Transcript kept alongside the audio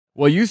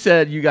Well, you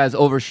said you guys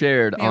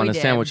overshared Yeah, on we a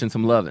did. sandwich and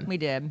some lovin'. We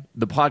did.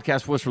 The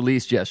podcast was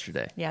released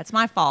yesterday. Yeah, it's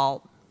my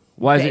fault.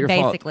 Why is it your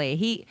fault?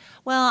 Basically,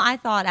 I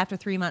thought after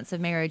 3 months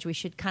of marriage, we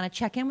should kind of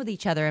check in with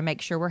each other and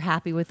make sure we're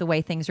happy with the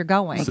way things are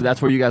going. So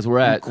that's where you guys were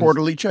at.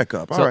 Quarterly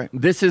checkup. All So right.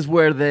 this is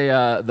where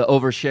the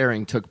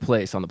oversharing took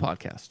place on the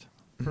podcast.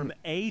 From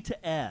A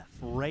to F,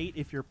 rate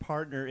if your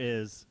partner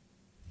is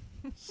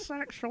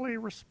sexually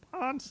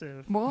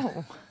responsive.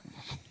 Whoa.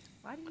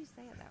 Why do you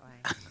say it that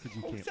way? Because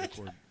you can't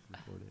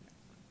record it.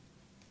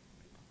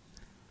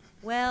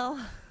 Well,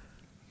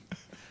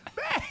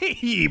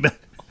 Babe,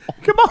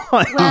 come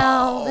on.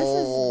 well, this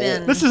has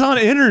been. This is on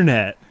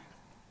internet.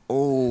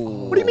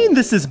 Oh. What do you mean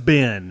this has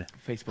been?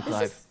 Facebook This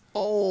Live. has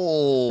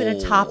Oh. been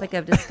a topic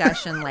of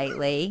discussion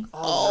lately.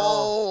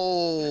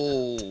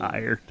 Oh.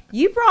 Tired.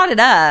 You brought it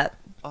up.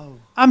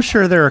 I'm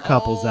sure there are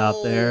couples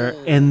out there,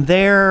 and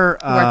We're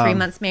 3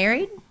 months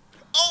married.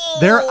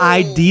 their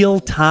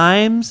ideal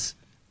times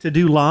to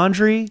do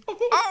laundry,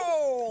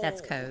 That's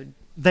code.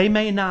 they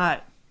may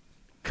not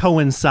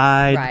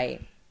coincide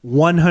Right.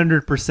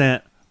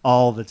 100%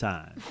 all the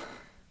time.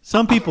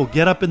 Some people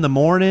get up in the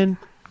morning,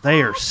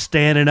 they are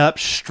standing up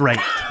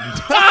straight.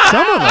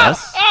 Some of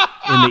us,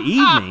 in the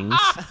evenings,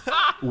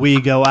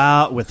 we go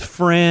out with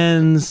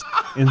friends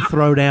and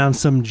throw down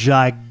some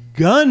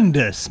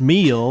gigundous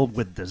meal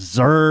with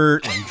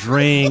dessert and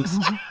drinks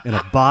and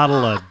a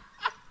bottle of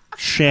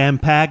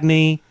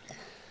champagne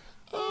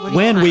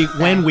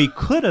when we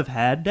could have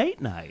had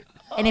date night.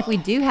 And if we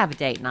do have a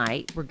date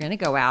night, we're going to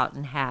go out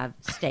and have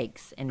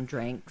steaks and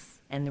drinks,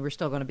 and then we're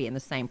still going to be in the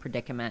same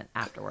predicament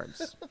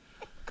afterwards.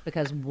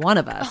 Because one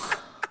of us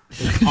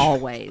is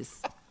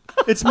always.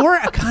 It's more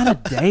a kind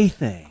of day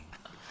thing.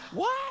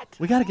 What?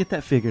 We got to get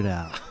that figured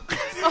out.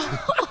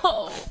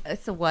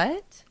 It's a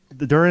what?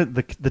 During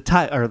the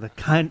time or the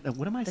kind.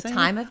 What am I The saying?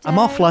 time of I'm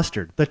all day?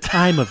 flustered. The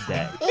time of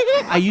day.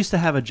 I used to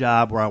have a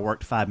job where I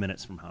worked 5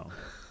 minutes from home.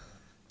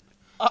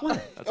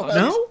 What?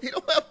 No? You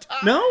don't have time.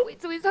 No?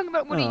 Wait, so he's talking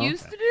about what Oh, he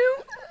used to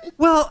do?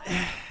 Well,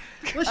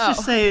 let's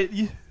just say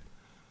it.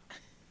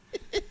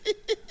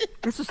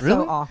 This was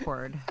Really? so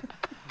awkward.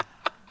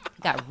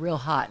 It got real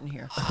hot in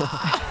here.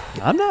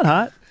 I'm not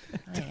hot.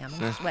 I am.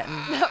 I'm sweating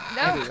No.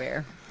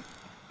 everywhere.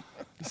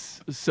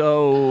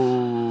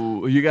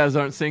 So you guys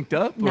aren't synced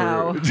up? or-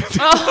 No.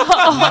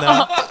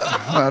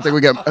 I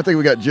think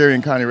we got Jerry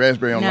and Connie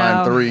Raspberry on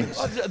line No. 3.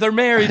 They're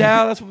married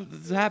now. That's what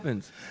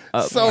happens.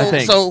 I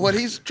think. So what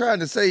he's trying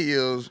to say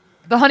is,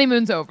 The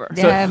honeymoon's over.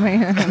 Yeah, I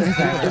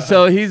mean,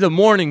 So he's a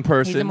morning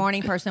person. he's a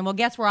morning person. Well,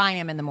 guess where I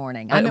am in the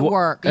morning? I'm at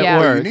work. At Yeah.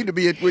 work. you need to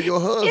be with your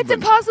husband. It's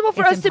impossible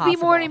for It's us to be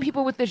impossible. morning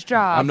people with this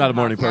job. I'm not a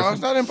morning No, person.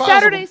 it's not impossible.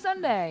 Saturday,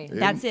 Sunday.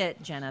 That's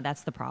it, Jenna.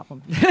 That's the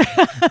problem.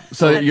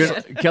 So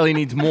Kelly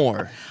needs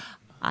more.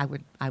 I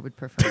would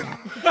prefer that.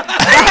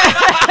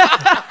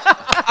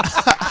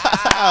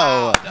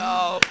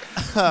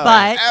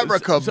 But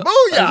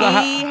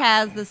Abracabooyah. he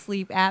has the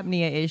sleep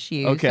apnea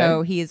issue, Okay.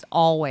 so he is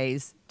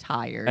always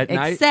tired, At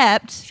night?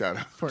 except Shut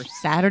up. for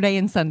Saturday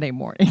and Sunday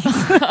mornings,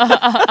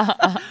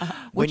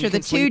 which you are the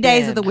can 2 sleep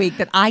days in. of the week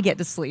that I get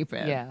to sleep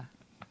in. Yeah.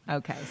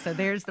 Okay, so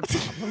there's the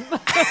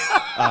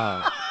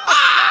problem.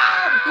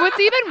 What's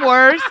even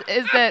worse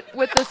is that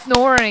with the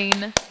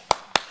snoring,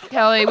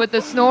 Kelly,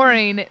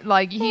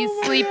 like he's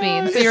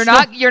sleeping, so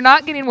you're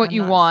not getting what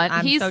you want.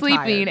 I'm He's so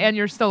sleeping tired. and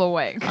you're still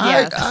awake.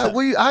 Yes.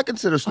 I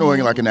consider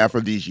snoring like an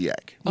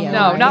aphrodisiac. Yeah, No,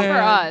 right. not for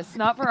us.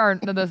 Not for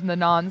the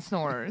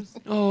non-snorers.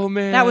 Oh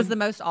man. That was the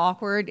most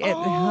awkward.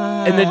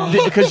 And then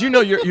because you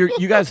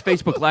guys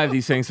Facebook Live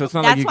these things, so it's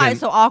not like That's you why can.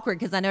 it's so awkward,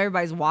 because I know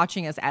everybody's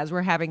watching us as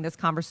we're having this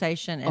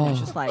conversation, and it's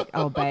just like,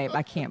 oh, babe,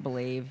 I can't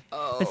believe.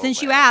 But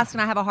since you asked,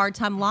 and I have a hard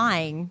time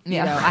lying, you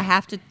Yeah. know, I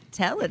have to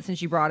tell it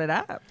since you brought it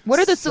up. What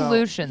are the So,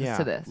 solutions yeah.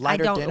 to this?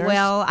 Lighter I don't. dinners?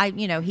 Well,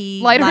 he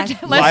Lighter likes-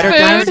 di- less food?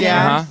 dinners,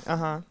 yeah.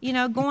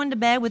 Uh-huh. going to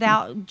bed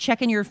without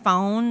checking your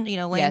phone.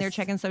 Laying there Yes.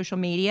 checking social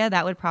media.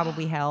 That would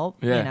probably help.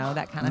 Yeah.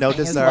 That kind of No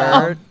thing as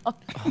well. dessert.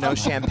 No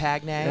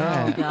champagne.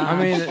 I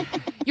mean,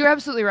 You're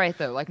absolutely right,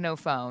 though. Like no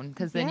phone,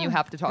 because then you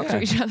have to talk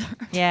to each other,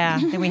 Yeah.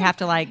 Then we have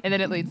to and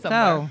then it leads So,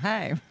 somewhere.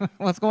 hey,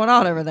 what's going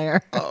on over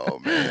there? Oh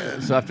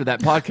man. so after that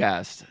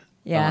podcast,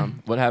 Yeah.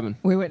 what happened?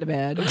 We went to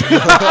bed.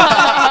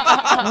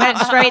 Went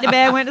straight to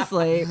bed. Went to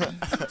sleep.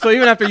 So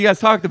even after you guys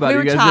talked about We it,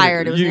 were you guys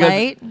tired. It was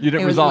late. You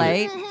didn't It was resolve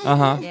late. it. Uh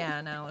huh.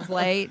 Yeah, no, it was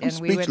late, and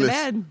we went to Speechless.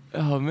 bed.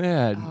 Oh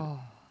man.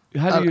 I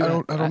How do you? don't know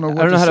what I don't know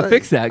to how to say.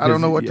 fix that. I don't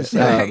know what to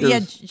say. Yeah,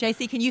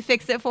 JC, can you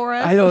fix it for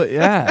us? I don't.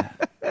 Yeah.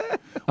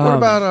 What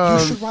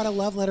about You should write a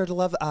love letter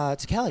to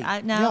Kelly.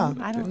 I know.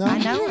 Yeah. I don't. No?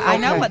 I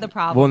know Okay. what the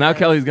problem. Well, now is.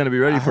 Kelly's going to be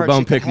ready I for heard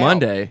Bone she could Pick help.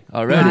 Monday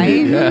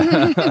already.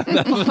 Right?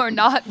 Yeah. Or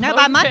not. No,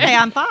 by Monday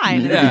I'm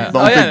fine. Yeah.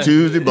 bone Oh, pick yeah.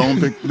 Tuesday, bone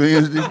pick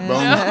Wednesday,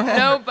 bone.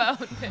 No bone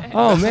pick.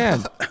 Oh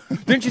man.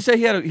 Didn't you say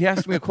he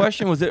asked me a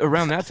question? Was it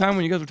around that time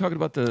when you guys were talking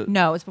about the?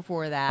 No, it's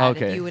before that.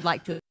 Okay. If you would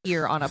like to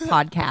appear on a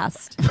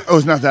podcast. Oh,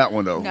 it's not that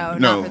one though. No,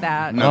 not for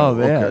that. No. Oh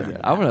man. Okay.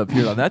 I want to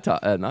appear on that.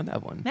 Not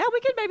that one. Now we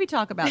could maybe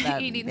talk about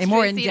that He needs in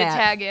more in Tracy to depth.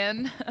 tag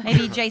in.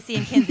 Maybe JC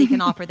and Kinsey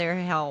can offer their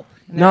help.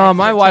 and their No,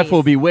 my wife will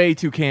expertise. be way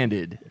too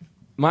candid.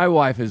 My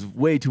wife is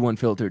way too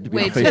unfiltered to be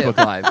Way on too. Facebook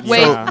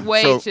Live.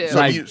 Way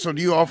too. So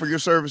do you offer your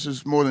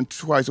services more than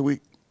twice a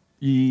week?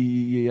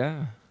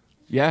 Yeah.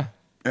 Yeah.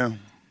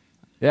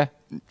 Yeah.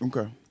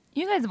 Okay.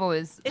 You guys have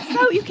always. It's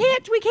so we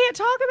can't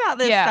talk about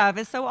this Yeah. stuff.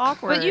 It's so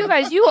awkward. But you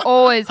guys, you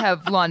always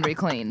have laundry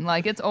clean.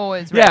 Like it's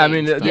always. Yeah, I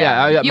ready. mean,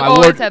 you my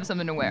always have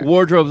something to wear.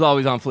 Wardrobe's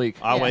always on fleek.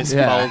 Always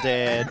Yeah.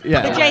 folded.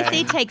 Yeah. But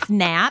JC takes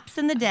naps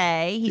in the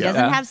day. He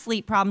doesn't Yeah. have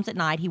sleep problems at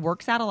night. He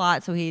works out a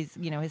lot, so he's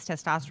his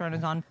testosterone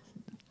is on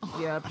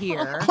up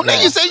here.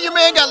 Now you say your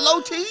man got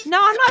low T? No,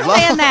 I'm not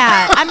saying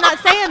that. I'm not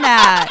saying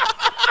that.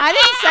 I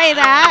didn't say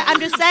that. I'm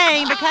just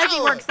saying because he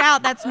works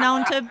out, that's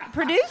known to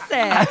produce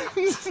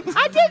it.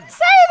 I didn't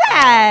say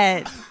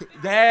that.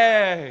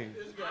 Dang.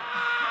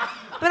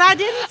 But I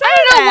didn't say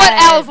I don't know that.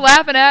 what Al's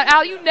laughing at.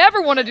 Al, you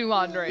never want to do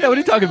laundry. Yeah, what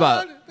are you talking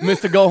about?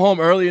 Mr. Go home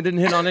early and didn't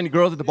hit on any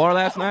girls at the bar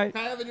last night?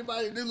 Have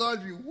anybody do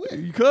laundry with?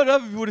 You could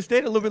have if you would have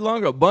stayed a little bit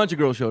longer. A bunch of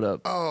girls showed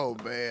up. Oh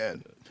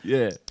man.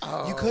 Yeah.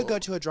 You could go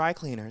to a dry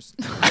cleaners.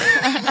 The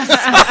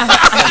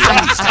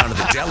ladies down at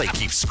the deli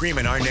keep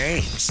screaming our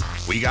names.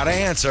 We got to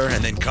answer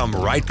and then come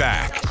right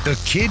back. The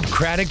Kid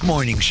Craddock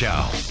Morning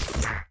Show.